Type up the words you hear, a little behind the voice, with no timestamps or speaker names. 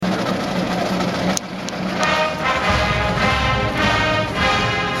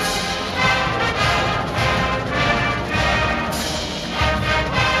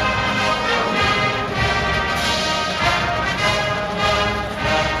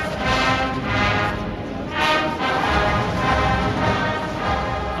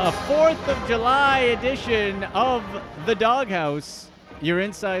July edition of The Doghouse. Your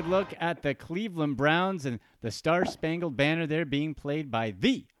inside look at the Cleveland Browns and the Star-Spangled Banner there being played by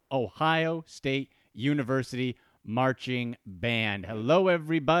the Ohio State University Marching Band. Hello,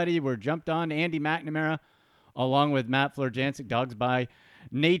 everybody. We're jumped on to Andy McNamara along with Matt Florjancic, Dogs by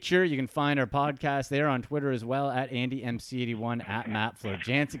Nature. You can find our podcast there on Twitter as well at AndyMC81 at Matt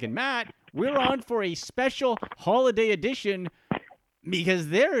Florjancic. And Matt, we're on for a special holiday edition because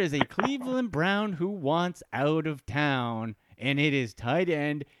there is a Cleveland Brown who wants out of town, and it is tight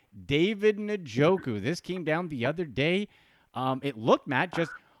end David Njoku. This came down the other day. It looked, Matt, just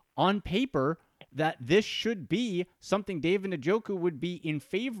on paper that this should be something David Njoku would be in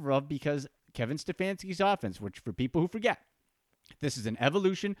favor of because Kevin Stefanski's offense, which for people who forget, this is an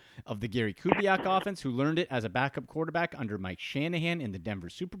evolution of the Gary Kubiak offense, who learned it as a backup quarterback under Mike Shanahan in the Denver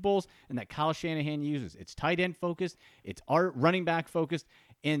Super Bowls, and that Kyle Shanahan uses. It's tight end focused, it's our running back focused,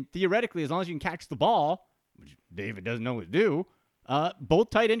 and theoretically, as long as you can catch the ball, which David doesn't always do,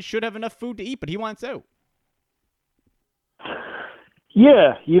 both tight ends should have enough food to eat, but he wants out.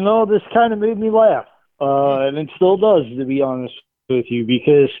 Yeah, this kind of made me laugh, and it still does, to be honest with you,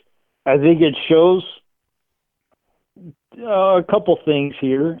 because I think it shows a couple things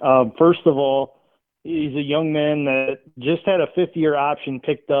here. First of all, he's a young man that just had a fifth-year option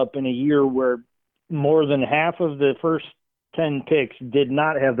picked up in a year where more than half of the first 10 picks did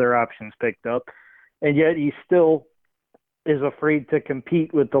not have their options picked up, and yet he still is afraid to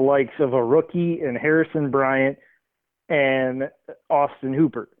compete with the likes of a rookie and Harrison Bryant and Austin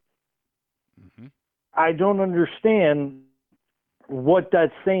Hooper. Mm-hmm. I don't understand what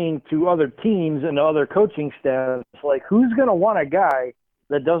that's saying to other teams and other coaching staffs. Like, who's going to want a guy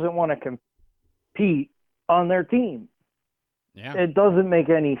that doesn't want to compete on their team? Yeah. It doesn't make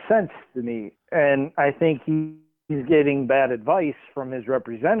any sense to me. And I think he's getting bad advice from his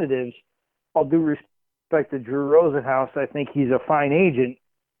representatives. All due respect to Drew Rosenhaus, I think he's a fine agent.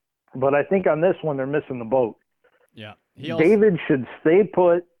 But I think on this one, they're missing the boat. Yeah. David should stay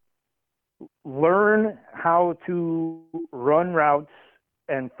put, learn how to run routes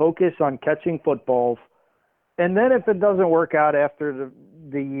and focus on catching footballs. And then if it doesn't work out after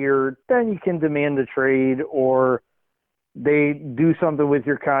the year, then you can demand a trade or they do something with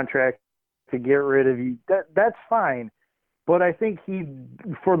your contract to get rid of you. That's fine. But I think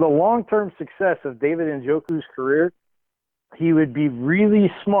for the long-term success of David Njoku's career, he would be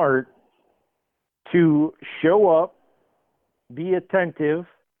really smart to show up, be attentive,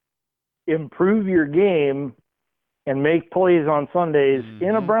 improve your game, and make plays on Sundays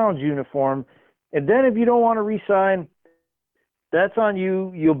in a Browns uniform. And then if you don't want to re-sign, that's on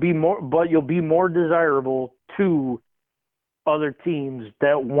you. You'll be more desirable to other teams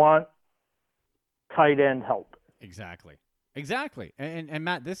that want tight end help. Exactly. And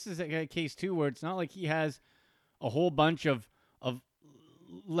Matt, this is a case too where it's not like he has a whole bunch of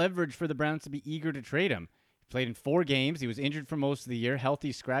leverage for the Browns to be eager to trade him. Played in 4 games. He was injured for most of the year.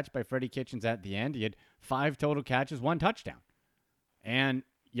 Healthy scratch by Freddie Kitchens at the end. He had 5 total catches, 1 touchdown. And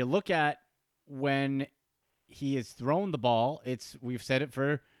you look at when he has thrown the ball, we've said it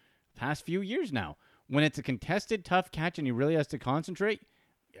for the past few years now. When it's a contested, tough catch and he really has to concentrate,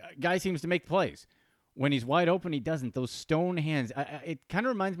 guy seems to make plays. When he's wide open, he doesn't. Those stone hands, it kind of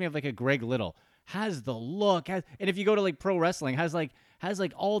reminds me of like a Greg Little. Has the look, and if you go to like pro wrestling, has like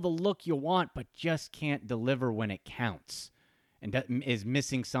all the look you want, but just can't deliver when it counts, and that is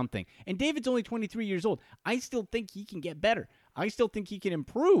missing something. And David's only 23 years old. I still think he can get better. I still think he can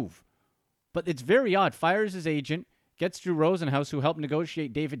improve, but it's very odd. Fires his agent, gets Drew Rosenhaus, who helped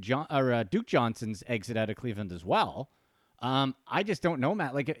negotiate Duke Johnson's exit out of Cleveland as well. I just don't know,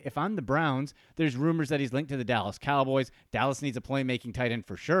 Matt. Like, if I'm the Browns, there's rumors that he's linked to the Dallas Cowboys. Dallas needs a playmaking tight end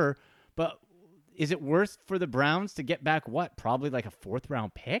for sure, but is it worth for the Browns to get back probably like a 4th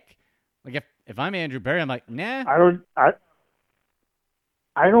round pick? Like if I'm Andrew Berry, I'm like, nah. I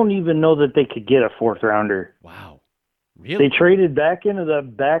don't even know that they could get a 4th rounder. Wow. Really? They traded back into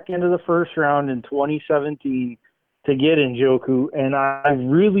the first round in 2017 to get Njoku, and I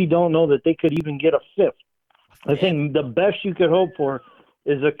really don't know that they could even get a 5th. I think the best you could hope for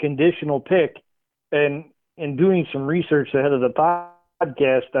is a conditional pick. And in doing some research ahead of the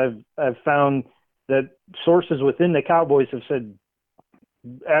podcast, I've found that sources within the Cowboys have said,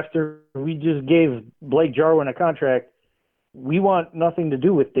 after we just gave Blake Jarwin a contract, we want nothing to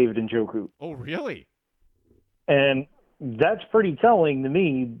do with David Njoku. Oh, really? And that's pretty telling to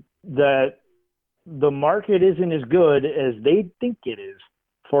me that the market isn't as good as they think it is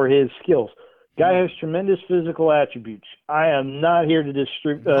for his skills. Guy has tremendous physical attributes. I am not here to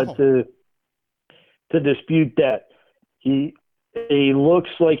dispute that. He looks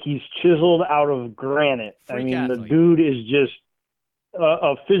like he's chiseled out of granite. I Freak mean, the athlete. dude is just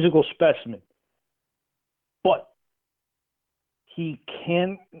a physical specimen. But he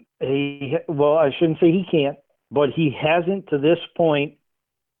can't. Well, I shouldn't say he can't, but he hasn't to this point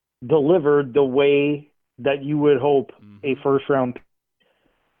delivered the way that you would hope a first round.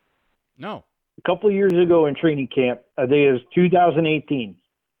 No. A couple of years ago in training camp, I think it was 2018,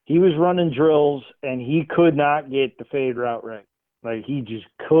 he was running drills and he could not get the fade route right. Like, he just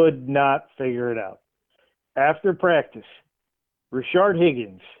could not figure it out. After practice, Rashard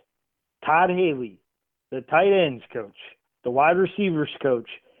Higgins, Todd Haley, the tight ends coach, the wide receivers coach,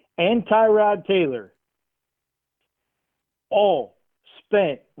 and Tyrod Taylor all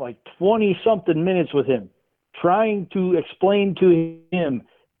spent like 20-something minutes with him trying to explain to him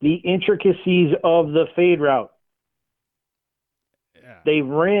the intricacies of the fade route. Yeah. They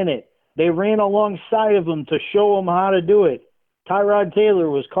ran it. They ran alongside of him to show him how to do it. Tyrod Taylor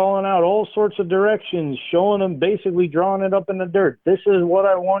was calling out all sorts of directions, showing him, basically drawing it up in the dirt. This is what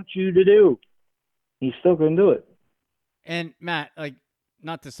I want you to do. He still couldn't do it. And Matt, like,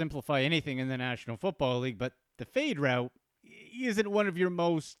 not to simplify anything in the National Football League, but the fade route isn't one of your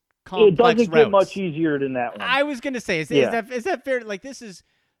most complex It doesn't routes. get much easier than that one. I was going to say, is that fair? Like, this is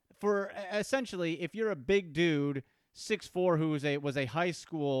for essentially, if you're a big dude, 6'4", who was a high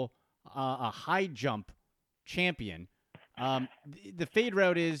school, a high jump champion, the fade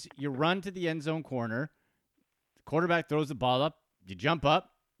route is you run to the end zone corner, the quarterback throws the ball up, you jump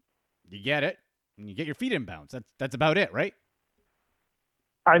up, you get it, and you get your feet in bounds. That's about it, right?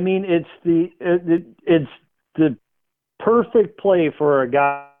 I mean, it's the perfect play for a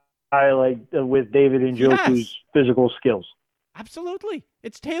guy like with David Njoku's physical skills. Absolutely.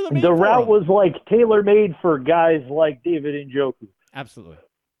 It's tailor-made. The route was like tailor-made for guys like David Njoku. Absolutely.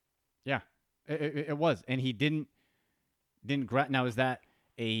 Yeah, it was. And he didn't now, is that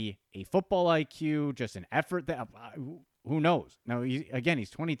a football IQ, just an effort that who knows? Now, he's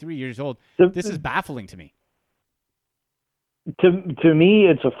 23 years old. This is baffling to me. To me,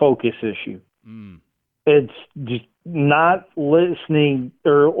 it's a focus issue. It's just not listening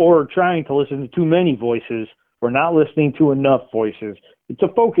or trying to listen to too many voices or not listening to enough voices. It's a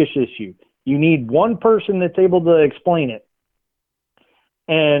focus issue. You need one person that's able to explain it.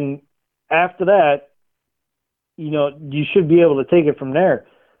 And after that, you should be able to take it from there.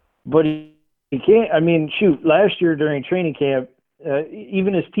 But he can't. I mean, shoot, last year during training camp,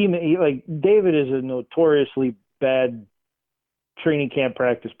 even his teammate, like David is a notoriously bad training camp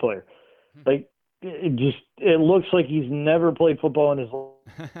practice player. Like, it looks like he's never played football in his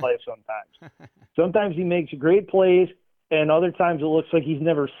life sometimes. Sometimes he makes great plays, and other times it looks like he's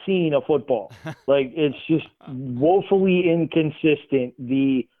never seen a football. Like, it's just woefully inconsistent,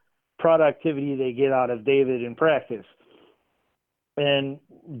 the productivity they get out of David in practice. And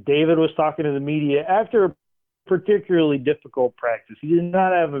David was talking to the media after a particularly difficult practice. He did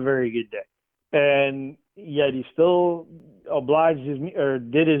not have a very good day. And yet he still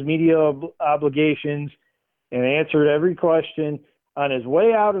did his media obligations and answered every question. On his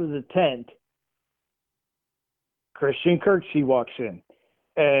way out of the tent, Christian Kirksey walks in.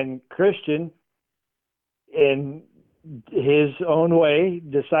 And Christian, in his own way,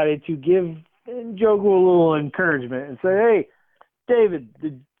 decided to give Njoku a little encouragement and say, hey, David,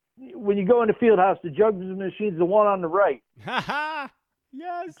 when you go in the field house, the jugs machine's the one on the right.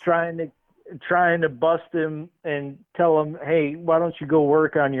 Yes. Trying to bust him and tell him, hey, why don't you go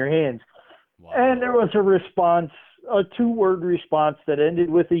work on your hands? Wow. And there was a response, a 2-word response that ended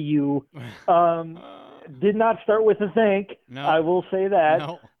with a U. Did not start with a thank. No. I will say that.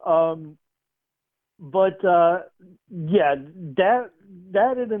 No. But yeah,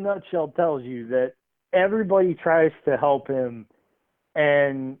 that in a nutshell tells you that everybody tries to help him,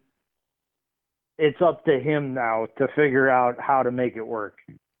 and it's up to him now to figure out how to make it work.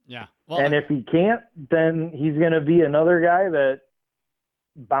 Yeah. Well, and if he can't, then he's going to be another guy that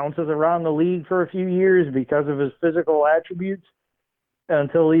bounces around the league for a few years because of his physical attributes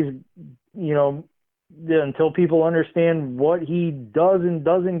until until people understand what he does and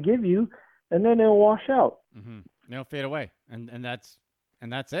doesn't give you, and then he'll wash out. Mm-hmm. They'll fade away, and that's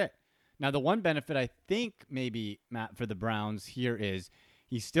it. Now, the one benefit I think maybe, Matt, for the Browns here is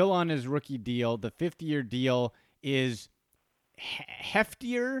he's still on his rookie deal. The 5th-year deal is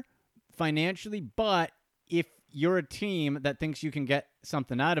heftier financially, but if you're a team that thinks you can get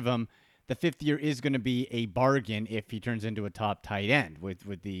something out of him, the 5th year is going to be a bargain if he turns into a top tight end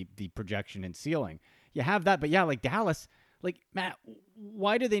with the projection and ceiling. You have that, but yeah, like Dallas, like, Matt,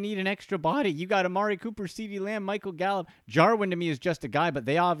 why do they need an extra body? You got Amari Cooper, CeeDee Lamb, Michael Gallup. Jarwin to me is just a guy, but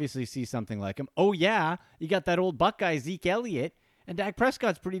they obviously see something like him. Oh yeah, you got that old Buckeye Zeke Elliott. And Dak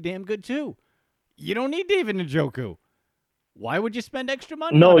Prescott's pretty damn good too. You don't need David Njoku. Why would you spend extra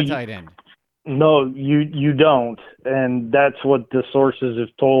money No, on a tight end? no, you don't, and that's what the sources have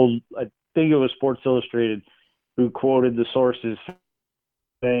told. I think it was Sports Illustrated who quoted the sources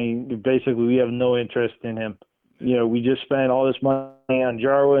saying basically we have no interest in him. We just spent all this money on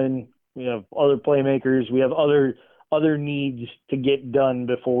Jarwin. We have other playmakers. We have other needs to get done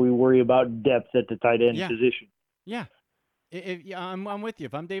before we worry about depth at the tight end position. Yeah. I'm with you.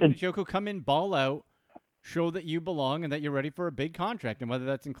 If I'm David Njoku, come in, ball out, show that you belong and that you're ready for a big contract, and whether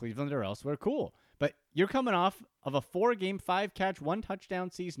that's in Cleveland or elsewhere, cool. But you're coming off of a 4-game, 5-catch, 1-touchdown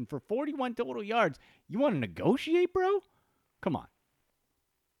season for 41 total yards. You want to negotiate, bro? Come on.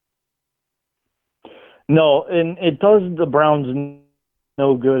 No, and it does the Browns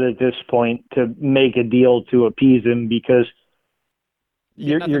no good at this point to make a deal to appease him because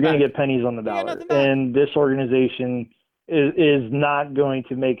you're going to get pennies on the dollar. And this organization is not going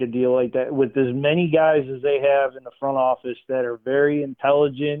to make a deal like that with as many guys as they have in the front office that are very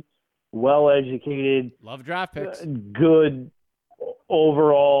intelligent, well-educated, love draft picks, good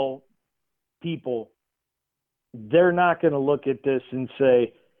overall people. They're not going to look at this and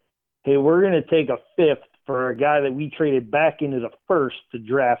say, hey, we're going to take a fifth for a guy that we traded back into the first to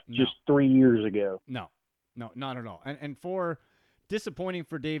draft just 3 years ago. No, not at all. And for disappointing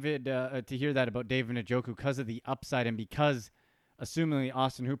for David to hear that about David Njoku because of the upside and because assumingly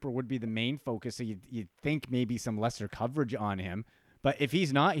Austin Hooper would be the main focus, so you'd think maybe some lesser coverage on him. But if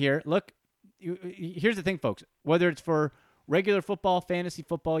he's not here, look, here's the thing, folks. Whether it's for regular football, fantasy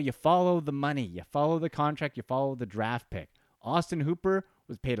football, you follow the money, you follow the contract, you follow the draft pick. Austin Hooper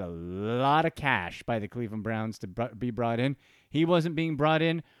was paid a lot of cash by the Cleveland Browns to be brought in. He wasn't being brought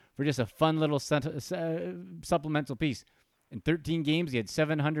in for just a fun little supplemental piece. In 13 games, he had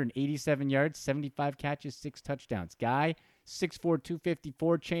 787 yards, 75 catches, 6 touchdowns. Guy, 6'4",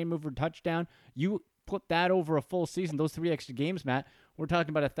 254, chain mover touchdown. You put that over a full season, those 3 extra games, Matt, we're talking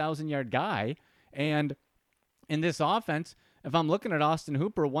about a 1,000-yard guy. And in this offense, if I'm looking at Austin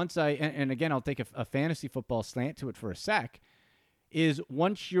Hooper, and again, I'll take a fantasy football slant to it for a sec, is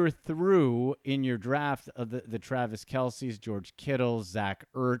once you're through in your draft of the Travis Kelce's, George Kittle, Zach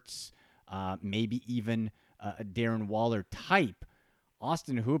Ertz, maybe even a Darren Waller type,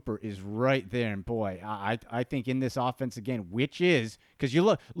 Austin Hooper is right there. And boy, I think in this offense again, which is, because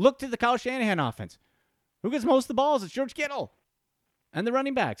you look to the Kyle Shanahan offense. Who gets most of the balls? It's George Kittle. And the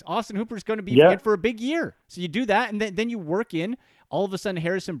running backs. Austin Hooper's going to be in for a big year. So you do that, and then you work in. All of a sudden,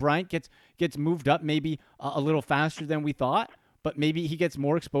 Harrison Bryant gets moved up maybe a little faster than we thought, but maybe he gets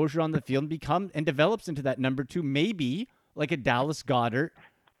more exposure on the field and develops into that number 2, maybe like a Dallas Goedert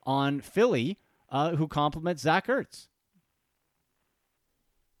on Philly, who complements Zach Ertz.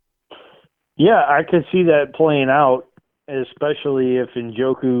 Yeah, I could see that playing out, especially if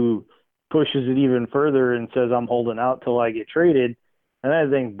Njoku pushes it even further and says, I'm holding out till I get traded. And I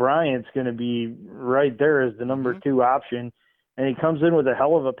think Bryant's going to be right there as the number 2 option. And he comes in with a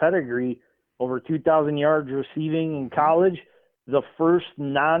hell of a pedigree, over 2,000 yards receiving in college, the first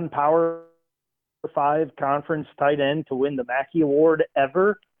non-Power 5 conference tight end to win the Mackey Award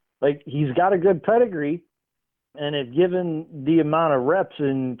ever. Like, he's got a good pedigree. And if given the amount of reps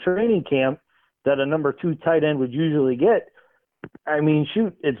in training camp that a number 2 tight end would usually get, I mean,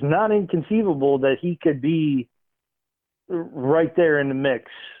 shoot, it's not inconceivable that he could be right there in the mix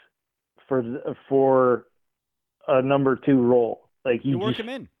for a number 2 role. Like, you work him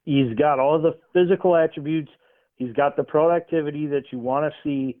in. He's got all the physical attributes. He's got the productivity that you want to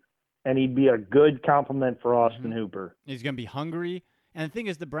see, and he'd be a good complement for Austin Hooper. He's going to be hungry. And the thing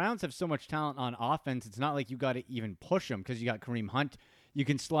is, the Browns have so much talent on offense, it's not like you got to even push them because you got Kareem Hunt. You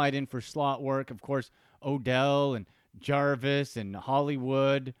can slide in for slot work. Of course, Odell and Jarvis and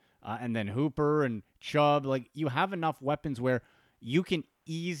Hollywood, and then Hooper and Chubb. Like, you have enough weapons where you can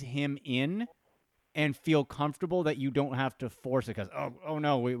ease him in and feel comfortable that you don't have to force it because, oh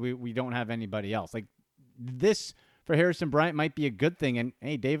no, we don't have anybody else. Like, this for Harrison Bryant might be a good thing. And,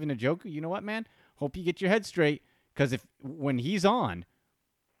 hey, David Njoku, you know what, man? Hope you get your head straight because when he's on,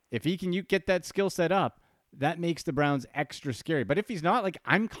 if he can get that skill set up, that makes the Browns extra scary. But if he's not, like,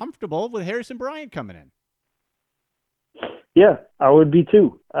 I'm comfortable with Harrison Bryant coming in. Yeah, I would be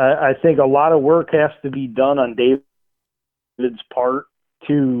too. I think a lot of work has to be done on David's part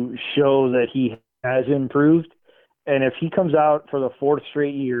to show that he has improved. And if he comes out for the 4th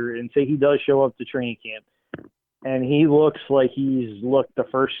straight year and say he does show up to training camp and he looks like he's looked the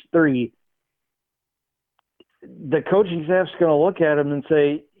first 3, the coaching staff's going to look at him and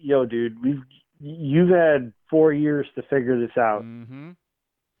say, yo, dude, you've had 4 years to figure this out.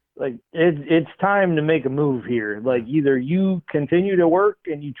 Like it's time to make a move here. Like either you continue to work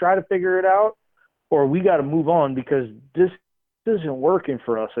and you try to figure it out, or we got to move on because this isn't working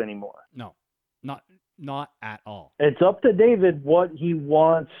for us anymore. No, not at all. It's up to David what he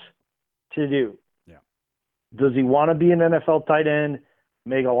wants to do. Yeah. Does he want to be an NFL tight end,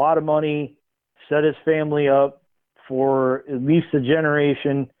 make a lot of money, set his family up for at least a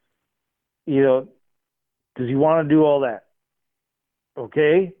generation? Does he want to do all that?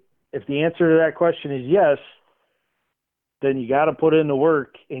 Okay. If the answer to that question is yes, then you got to put in the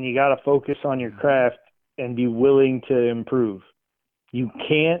work and you got to focus on your craft and be willing to improve. You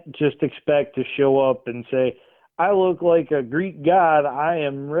can't just expect to show up and say, I look like a Greek god. I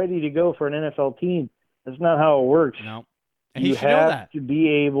am ready to go for an NFL team. That's not how it works. No. And you he should know have that. to be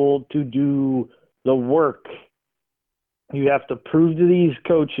able to do the work. You have to prove to these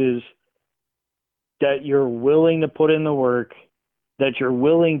coaches that you're willing to put in the work, that you're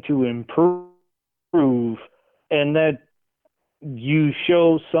willing to improve, and that you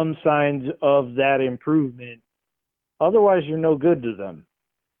show some signs of that improvement. Otherwise, you're no good to them.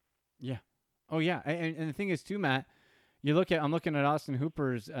 Yeah. Oh, yeah. And the thing is, too, Matt, I'm looking at Austin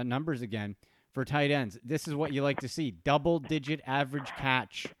Hooper's numbers again for tight ends. This is what you like to see. Double-digit average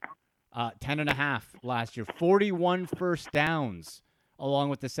catch, 10.5 last year. 41 first downs, along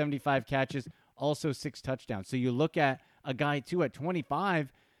with the 75 catches, also 6 touchdowns. So you look at a guy, too, at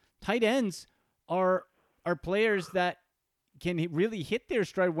 25. Tight ends are players that can really hit their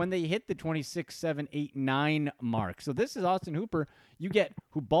stride when they hit the 26, 7, 8, 9 mark. So this is Austin Hooper,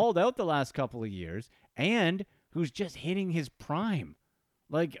 who balled out the last couple of years and who's just hitting his prime.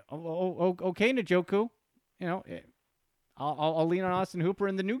 Like, okay, Njoku, I'll lean on Austin Hooper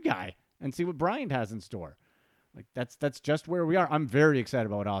and the new guy and see what Bryant has in store. Like, that's just where we are. I'm very excited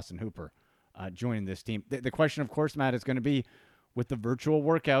about Austin Hooper joining this team. The question, of course, Matt, is going to be, with the virtual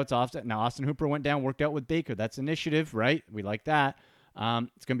workouts, now Austin Hooper went down, worked out with Baker. That's initiative, right? We like that.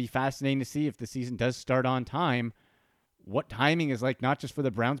 It's going to be fascinating to see if the season does start on time, what timing is like, not just for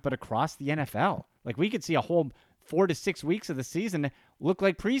the Browns, but across the NFL. Like, we could see a whole 4 to 6 weeks of the season look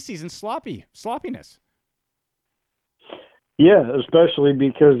like preseason sloppiness. Yeah, especially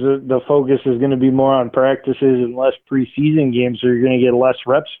because the focus is going to be more on practices and less preseason games, so you're going to get less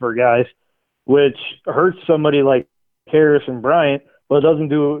reps for guys, which hurts somebody like Harris and Bryant, but it doesn't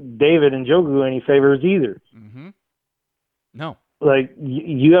do David and Njoku any favors either. Mm-hmm. No. Like,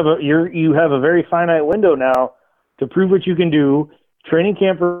 you have a very finite window now to prove what you can do. Training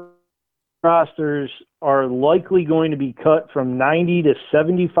camp rosters are likely going to be cut from 90 to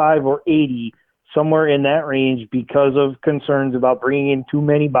 75 or 80, somewhere in that range, because of concerns about bringing in too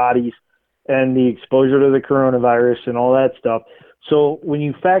many bodies and the exposure to the coronavirus and all that stuff. So when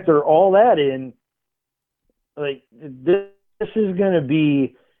you factor all that in, like, this is going to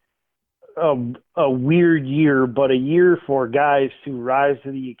be a weird year, but a year for guys to rise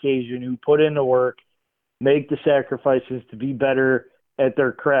to the occasion, who put in the work, make the sacrifices to be better at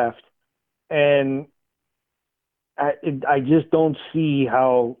their craft. And I just don't see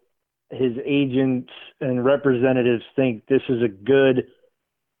how his agents and representatives think this is a good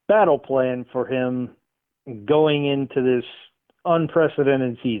battle plan for him going into this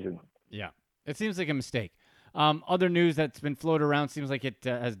unprecedented season. Yeah, it seems like a mistake. Other news that's been floated around, seems like it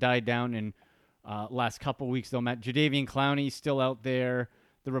has died down in last couple weeks, though, Matt. Jadeveon Clowney still out there.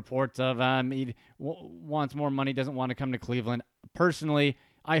 The reports of he wants more money, doesn't want to come to Cleveland. Personally,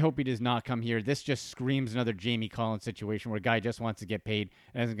 I hope he does not come here. This just screams another Jamie Collins situation where a guy just wants to get paid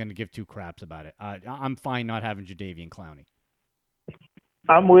and isn't going to give two craps about it. I'm fine not having Jadeveon Clowney.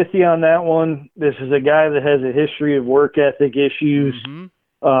 I'm with you on that one. This is a guy that has a history of work ethic issues.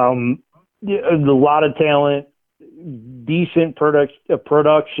 Mm-hmm. A lot of talent, decent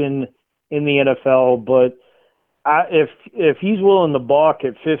production in the NFL, but if he's willing to balk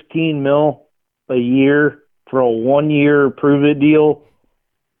at $15 million a year for a 1-year prove-it deal,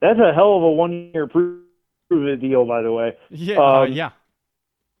 that's a hell of a 1-year prove-it deal, by the way. Yeah, yeah.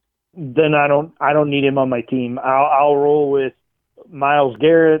 Then I don't need him on my team. I'll roll with Myles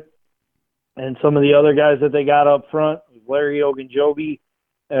Garrett and some of the other guys that they got up front, Larry Ogunjobi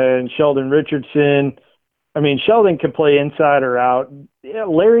and Sheldon Richardson. I mean, Sheldon can play inside or out. Yeah,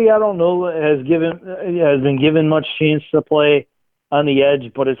 Larry, I don't know, has been given much chance to play on the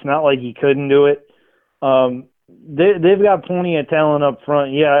edge, but it's not like he couldn't do it. They've got plenty of talent up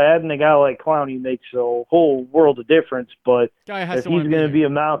front. Yeah, adding a guy like Clowney makes a whole world of difference, but if he's going to be a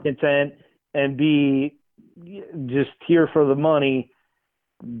malcontent and be just here for the money,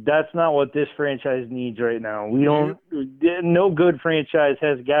 that's not what this franchise needs right now. No good franchise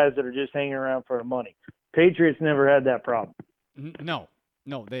has guys that are just hanging around for the money. Patriots never had that problem. No,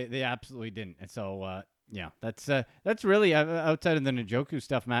 No, they absolutely didn't. And so, yeah, that's really outside of the Njoku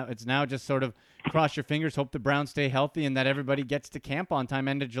stuff, Matt. It's now just sort of cross your fingers, hope the Browns stay healthy, and that everybody gets to camp on time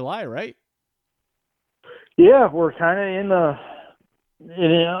end of July, right? Yeah, we're kind of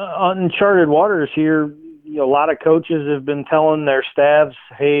in uncharted waters here. A lot of coaches have been telling their staffs,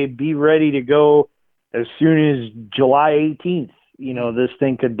 "Hey, be ready to go as soon as July 18th. This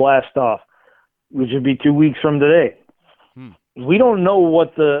thing could blast off, which would be 2 weeks from today." Hmm. We don't know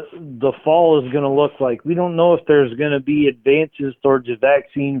what the fall is going to look like. We don't know if there's going to be advances towards a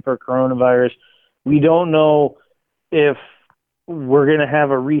vaccine for coronavirus. We don't know if we're going to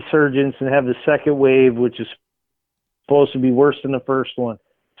have a resurgence and have the second wave, which is supposed to be worse than the first one.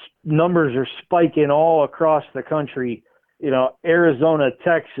 Numbers are spiking all across the country. Arizona,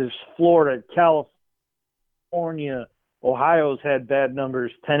 Texas, Florida, California, Ohio's had bad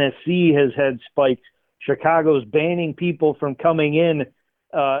numbers. Tennessee has had spikes. Chicago's banning people from coming in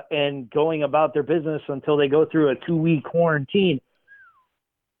and going about their business until they go through a 2-week quarantine.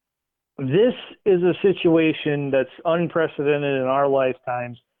 This is a situation that's unprecedented in our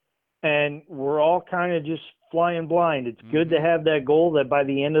lifetimes, and we're all kind of just flying blind. It's good to have that goal that by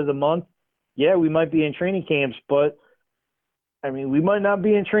the end of the month, yeah, we might be in training camps, but we might not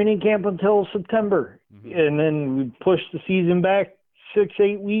be in training camp until September. And then we push the season back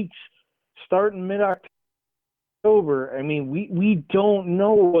 6-8 weeks, starting mid-October. We don't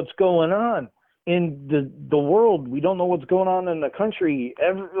know what's going on in the world. We don't know what's going on in the country.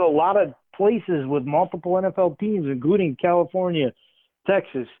 A lot of places with multiple NFL teams, including California,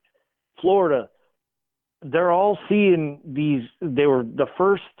 Texas, Florida, they're all seeing these. They were the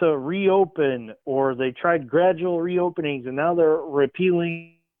first to reopen, or they tried gradual reopenings, and now they're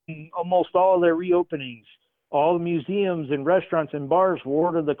repealing almost all of their reopenings. All the museums and restaurants and bars were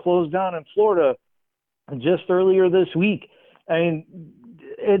ordered to close down in Florida just earlier this week.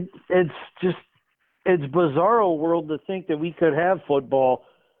 It's bizarro world to think that we could have football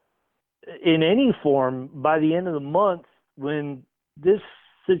in any form by the end of the month when this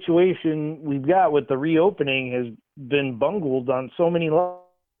situation we've got with the reopening has been bungled on so many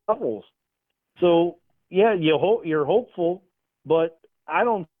levels. So, yeah, you're hopeful, but I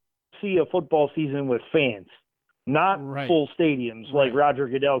don't see a football season with fans, not full stadiums like Roger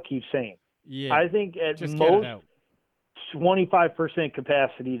Goodell keeps saying. Yeah, I think at most 25%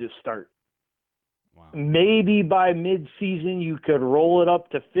 capacity to start. Wow. Maybe by mid-season you could roll it up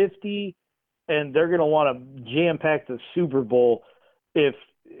to 50, and they're going to want to jam-pack the Super Bowl if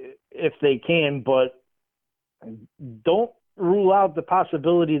they can, but don't rule out the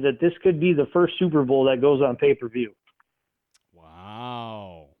possibility that this could be the first Super Bowl that goes on pay-per-view.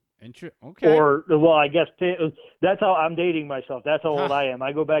 Wow. Okay. Or, well, I guess that's how I'm dating myself. That's how old I am.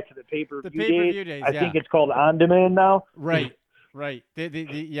 I go back to the pay-per-view days. I think it's called on demand now. Right.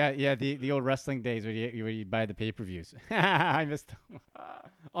 The old wrestling days where you buy the pay-per-views. I missed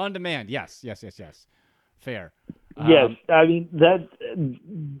on demand. Yes. Fair. Yes, that.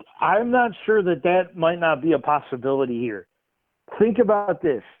 I'm not sure that might not be a possibility here. Think about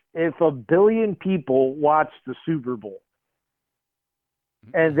this: if 1 billion people watch the Super Bowl,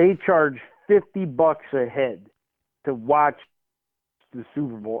 and they charge $50 a head to watch the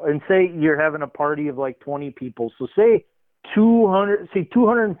Super Bowl, and say you're having a party of like 20 people, so say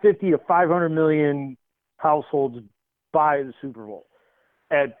 250 to 500 million households buy the Super Bowl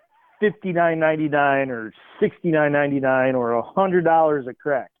at $59.99 or $69.99 or $100 a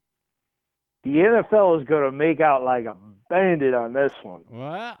crack. The NFL is going to make out like a bandit on this one.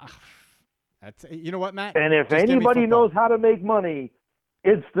 Well, that's, you know what, Matt? And if anybody knows how to make money,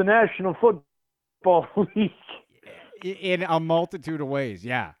 it's the National Football League. In a multitude of ways,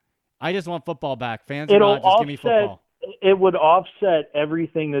 yeah. I just want football back. Fans or not, just give me football. It would offset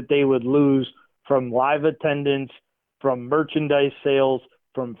everything that they would lose from live attendance, from merchandise sales,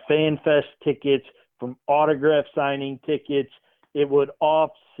 from Fan Fest tickets, from autograph signing tickets. It would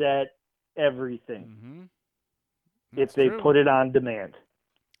offset everything if they put it on demand.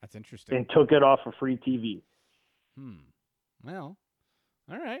 That's interesting. And took it off of free TV. Well,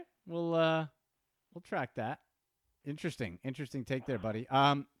 all right. We'll track that. Interesting take there, buddy.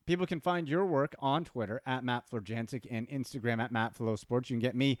 People can find your work on Twitter at Matt Florjancic and Instagram at Matt Flo Sports. You can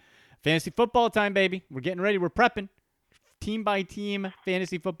get me fantasy football time, baby. We're getting ready. We're prepping. Team by team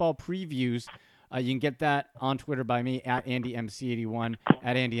fantasy football previews. You can get that on Twitter by me at AndyMC81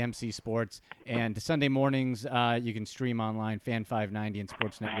 at AndyMC Sports. And Sunday mornings, you can stream online, Fan 590 and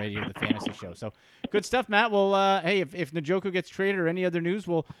Sportsnet Radio, the fantasy show. So good stuff, Matt. Well, hey, if Njoku gets traded or any other news,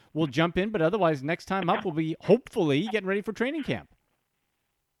 we'll jump in. But otherwise, next time up, we'll be hopefully getting ready for training camp.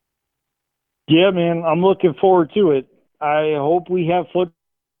 Yeah, man, I'm looking forward to it. I hope we have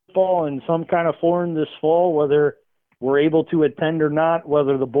football in some kind of form this fall, whether we're able to attend or not,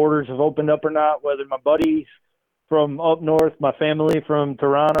 whether the borders have opened up or not, whether my buddies from up north, my family from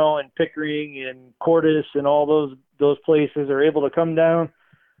Toronto and Pickering and Cordis and all those places are able to come down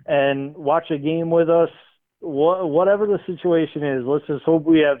and watch a game with us. Whatever the situation is, let's just hope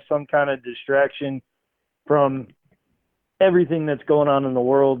we have some kind of distraction from everything that's going on in the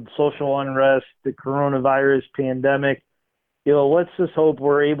world, social unrest, the coronavirus pandemic. Let's just hope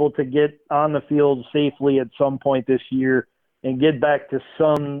we're able to get on the field safely at some point this year and get back to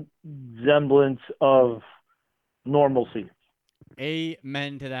some semblance of normalcy.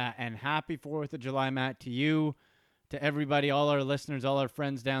 Amen to that. And happy 4th of July, Matt, to you, to everybody, all our listeners, all our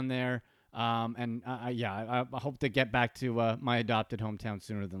friends down there. I hope to get back to my adopted hometown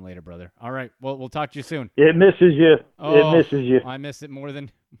sooner than later, brother. All right. Well, we'll talk to you soon. It misses you. Oh, it misses you. I miss it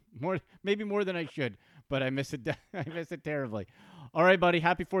maybe more than I should, but I miss it. I miss it terribly. All right, buddy.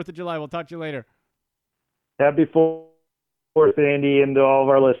 Happy 4th of July. We'll talk to you later. Happy 4th, Andy, and to all of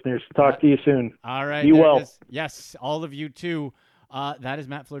our listeners. Talk to you soon. All right. Be well. Yes, all of you too. That is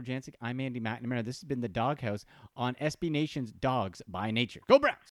Matt Fleur-Jancic. I'm Andy McNamara. This has been The Doghouse on SB Nation's Dogs by Nature. Go Browns!